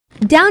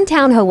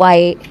Downtown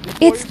Hawaii,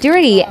 it's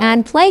dirty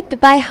and plagued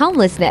by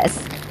homelessness.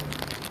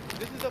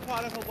 This is a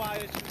part of Hawaii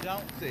that you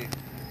don't see.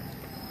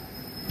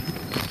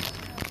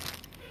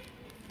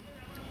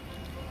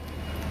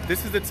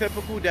 This is a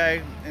typical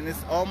day, and it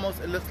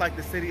looks like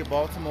the city of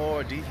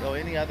Baltimore or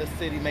any other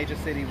city, major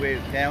city, where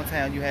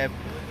downtown you have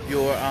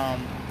your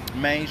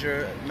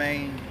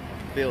main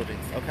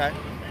buildings, okay?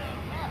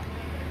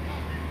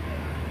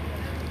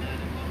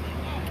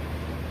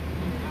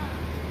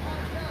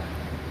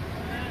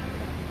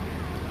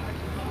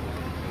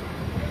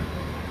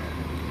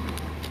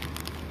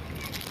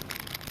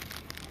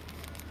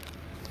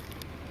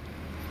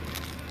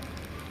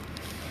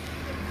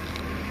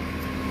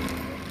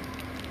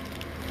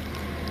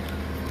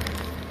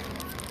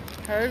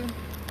 Okay.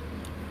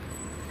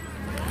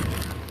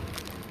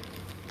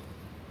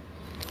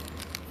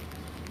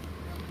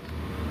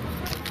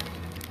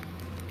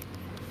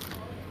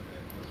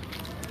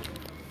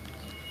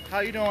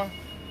 How you doing?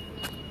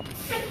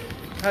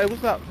 Hey,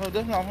 what's up? Oh,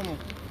 that's not home.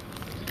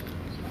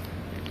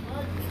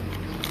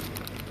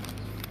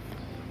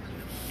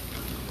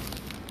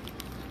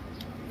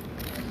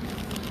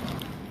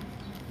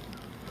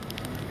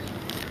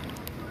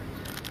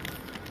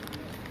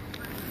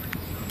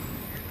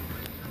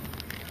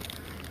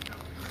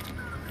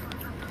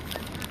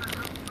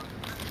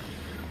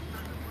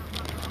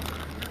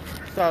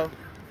 So,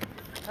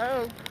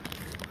 hey,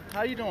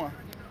 how you doing?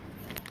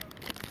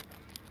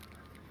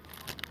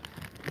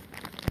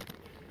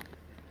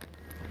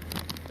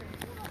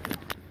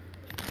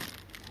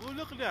 Oh,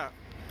 look at that.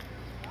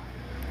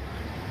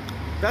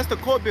 That's the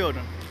court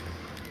building.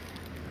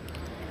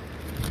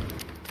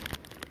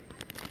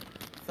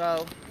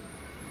 So,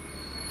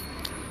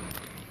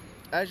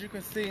 as you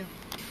can see,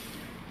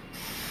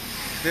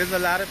 there's a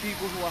lot of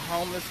people who are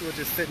homeless who are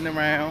just sitting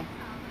around.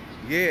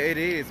 Yeah, it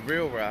is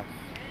real rough.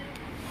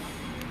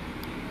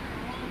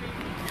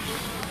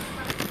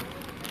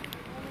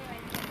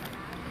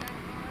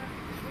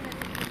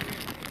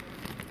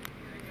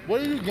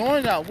 What are you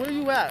doing now? Where are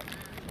you at?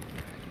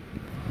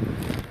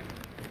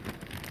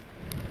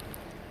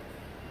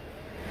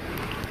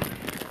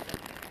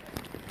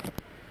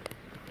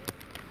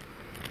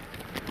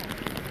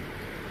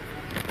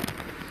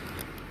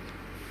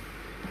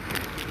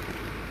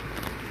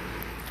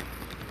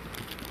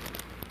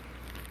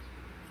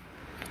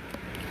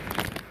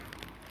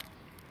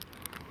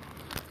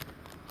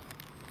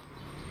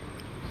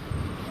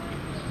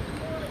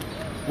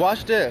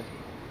 Watch this.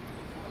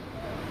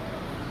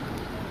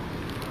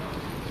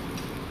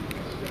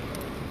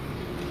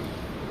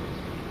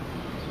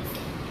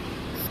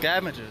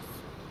 Scavengers.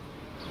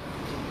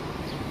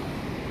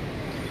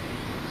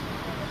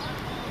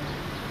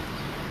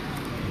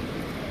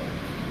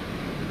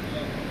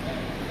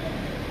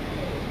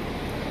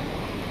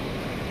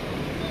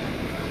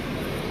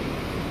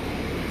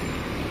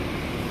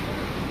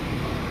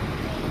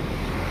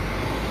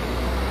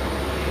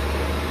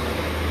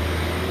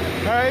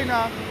 Hurry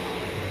now.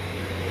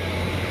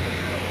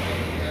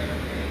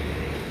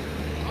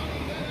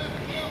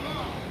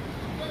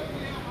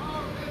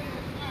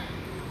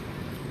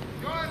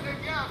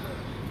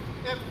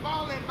 And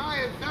following my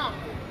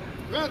example,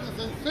 brothers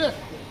and sisters,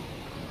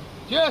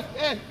 just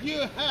as you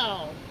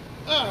have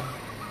us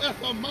as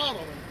a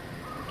model.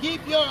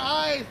 Keep your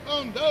eyes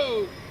on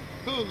those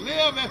who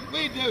live as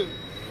we do.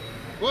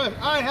 What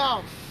I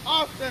have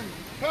often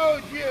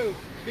told you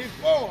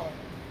before,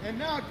 and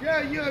now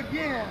tell you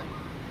again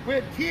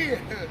with tears,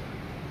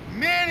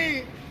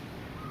 many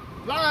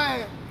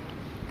live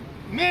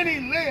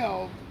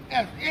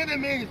as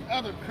enemies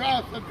of the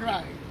cross of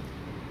Christ.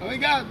 We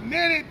got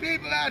many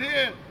people out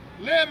here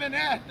living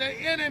as the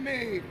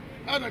enemy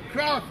of the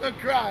cross of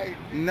Christ.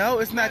 No,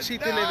 it's not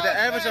cheap to live. The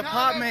average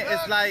apartment is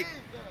like,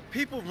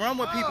 people run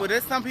with people.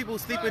 There's some people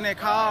sleep in their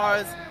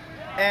cars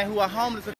and who are homeless.